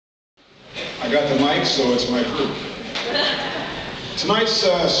I got the mic, so it's my group. Tonight's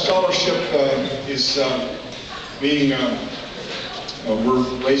scholarship is we're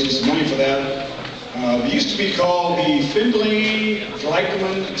raising some money for that. It used to be called the Findlay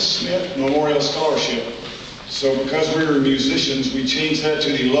Gleitman Smith Memorial Scholarship. So because we were musicians, we changed that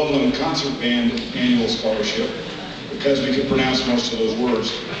to the Loveland Concert Band Annual Scholarship because we could pronounce most of those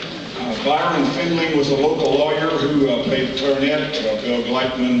words. Byron Findling was a local lawyer who played the clarinet. Bill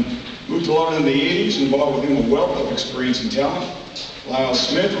Gleitman moved to Loveland in the 80s and brought with him a wealth of experience and talent. Lyle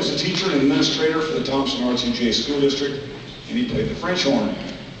Smith was a teacher and administrator for the Thompson RCJ School District, and he played the French horn.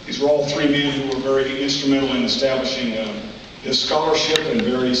 These were all three men who were very instrumental in establishing this scholarship and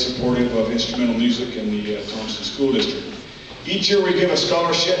very supportive of instrumental music in the Thompson School District. Each year we give a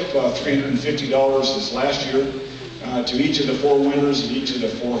scholarship, $350 this last year, to each of the four winners of each of the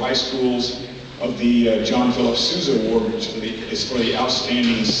four high schools of the John Philip Sousa Award, which is for the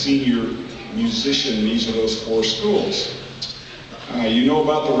outstanding senior musician in each of those four schools. You know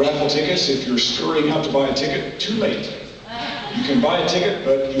about the raffle tickets. If you're scurrying out to buy a ticket, too late. You can buy a ticket,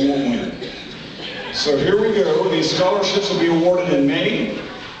 but you won't win. So here we go. These scholarships will be awarded in May,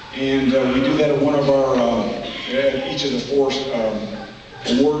 and we do that at one of our, each of the four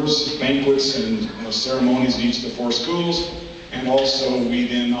awards, banquets, and ceremonies in each of the four schools. And also we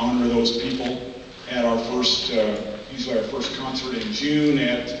then honor those people at our first, usually our first concert in June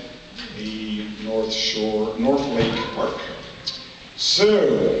at the North Lake Park.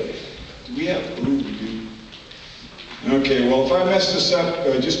 So, do we have, ooh, we do. Okay, well, if I mess this up,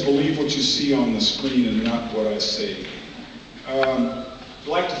 just believe what you see on the screen and not what I say. I'd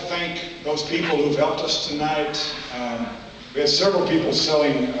like to thank those people who've helped us tonight. We had several people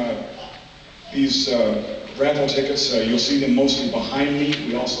selling these raffle tickets. You'll see them mostly behind me.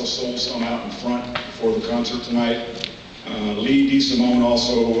 We also sold some out in front before the concert tonight. Lee DeSimone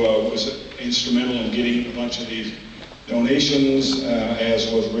also was instrumental in getting a bunch of these donations, as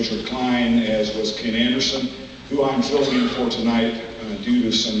was Richard Klein, as was Ken Anderson, who I'm filling in for tonight due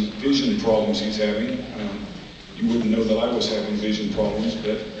to some vision problems he's having. You wouldn't know that I was having vision problems,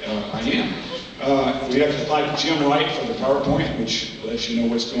 but I am. We have to thank Jim Wright for the PowerPoint, which lets you know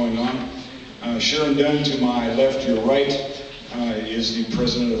what's going on. Sharon Dunn, to my left, your right, is the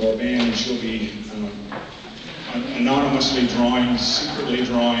president of our band, and she'll be anonymously drawing, secretly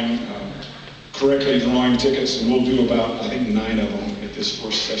drawing, correctly drawing tickets, and we'll do about, I think, 9 of them at this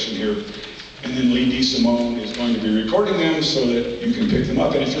first session here. And then Lee DeSimone is going to be recording them so that you can pick them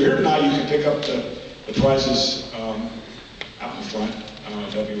up. And if you're here tonight, you can pick up the prizes out in front.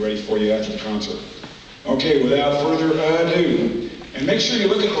 They'll be ready for you after the concert. Okay, without further ado, and make sure you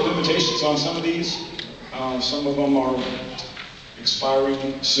look at the limitations on some of these. Some of them are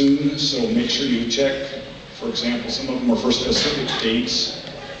expiring soon, so make sure you check. For example, some of them are for specific dates.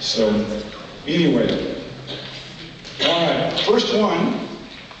 So anyway, all right, first one,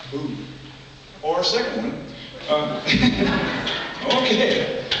 or second one.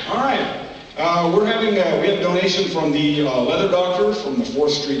 Okay, all right. We have a donation from the Leather Doctor, from the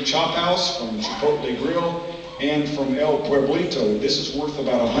 4th Street Chop House, from Chipotle Grill, and from El Pueblito. This is worth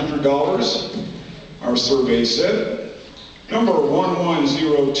about $100, our survey said. Number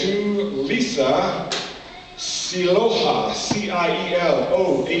 1102, Lisa Siloha, C-I-E-L-O-H-A.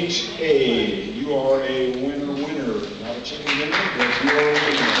 You are a winner. Not a chicken dinner, but you are a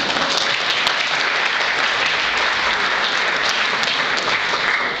winner.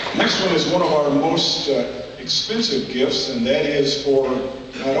 Next one is one of our most expensive gifts, and that is for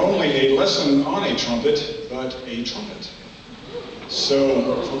not only a lesson on a trumpet, but a trumpet.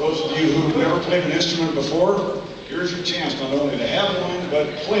 So, for those of you who've never played an instrument before, here's your chance not only to have one, but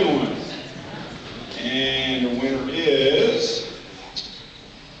play one. And the winner is,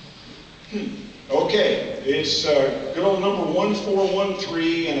 okay, it's good old number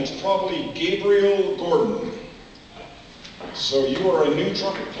 1413, and it's probably Gabriel Gordon. So you are a new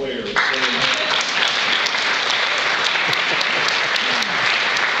trumpet player. So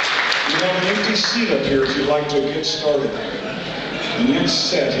you have an empty seat up here if you'd like to get started. The next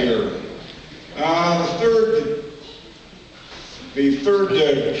set here. The third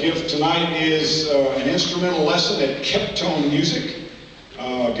gift tonight is an instrumental lesson at Keptone Music,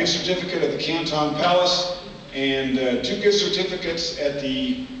 a gift certificate at the Canton Palace, and 2 gift certificates at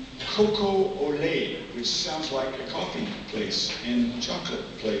the Coco Olé, which sounds like a coffee place and chocolate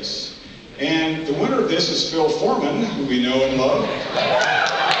place. And the winner of this is Phil Foreman, who we know and love.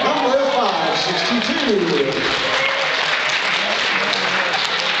 Number 562.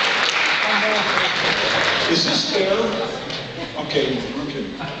 Is this fair? Okay.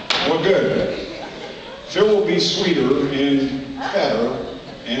 Well, good. Phil will be sweeter and fatter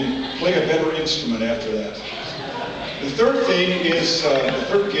and play a better instrument after that. The third thing is,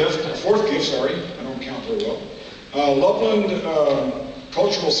 fourth gift, sorry, I don't count very well. Loveland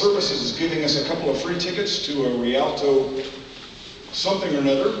Cultural Services is giving us a couple of free tickets to a Rialto something or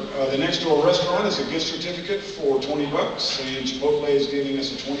another. The next door restaurant is a gift certificate for $20, and Chipotle is giving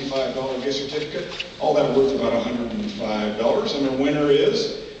us a $25 gift certificate, all that worth about $105. And the winner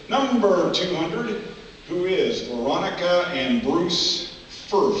is number 200, who is Veronica and Bruce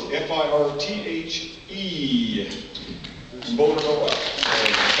Firth, F-I-R-T-H-E, from Boulder, Colorado.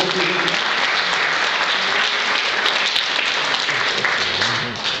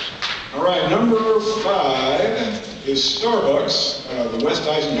 All right, number 5 is Starbucks. The West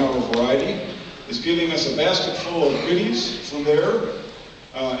Eisenhower variety is giving us a basket full of goodies from there.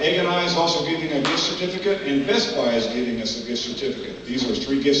 Egg and I is also giving a gift certificate, and Best Buy is giving us a gift certificate. These are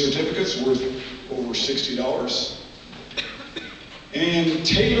 3 gift certificates worth over $60. And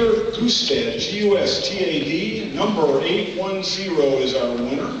Taylor Gustad, G-U-S-T-A-D, number 810 is our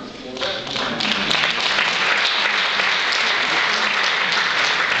winner.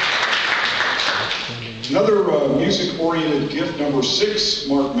 Another music-oriented gift, number 6,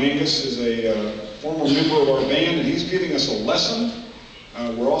 Mark Mangus is a former member of our band, and he's giving us a lesson.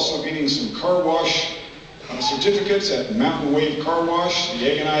 We're also getting some car wash certificates at Mountain Wave Car Wash.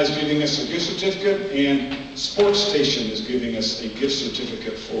 The Egg and I is giving us a gift certificate, and Sports Station is giving us a gift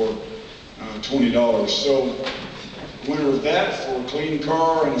certificate for $20. So the winner of that for a clean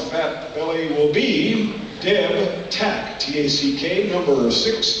car and a fat belly will be Deb Tack, T-A-C-K, number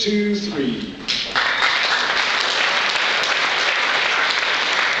 623.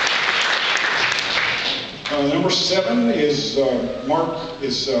 Number 7 is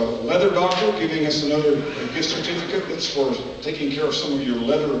Leather Doctor, giving us another gift certificate. That's for taking care of some of your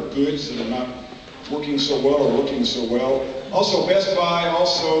leather goods that are not working so well or looking so well. Also Best Buy,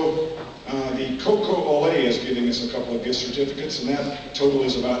 also the Coco Olay is giving us a couple of gift certificates, and that total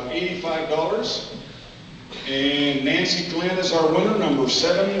is about $85. And Nancy Glenn is our winner, number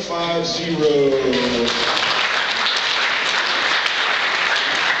 750.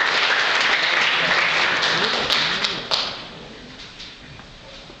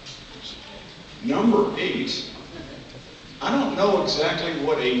 Number 8, I don't know exactly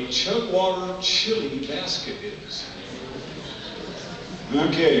what a Chugwater chili basket is.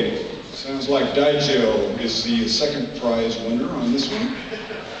 Okay, sounds like Digel is the second prize winner on this one.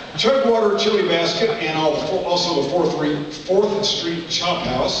 Chugwater chili basket, and also the 4th Street Chop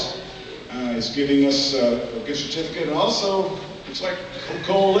House is giving us a gift certificate, and also looks like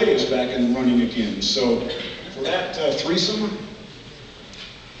Coca-Cola is back and running again. So for that threesome,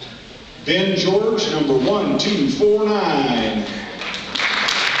 Ben George, number 1249.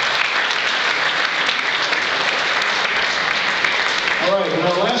 All right, and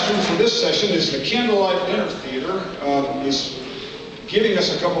our last one for this session is the Candlelight Dinner Theater. Is giving us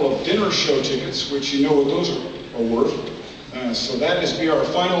a couple of dinner show tickets, which you know what those are worth. So that is our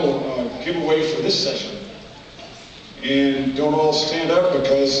final giveaway for this session. And don't all stand up,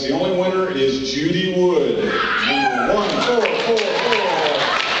 because the only winner is Judy Wood, number 1444.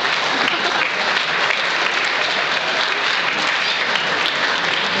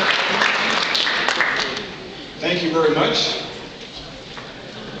 Thank you very much.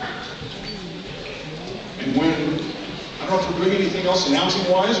 And when, I don't know if we're doing anything else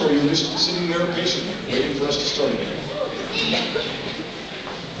announcing-wise, or you're just sitting there patiently, waiting for us to start again.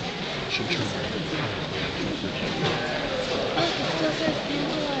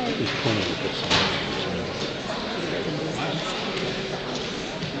 It's 20%.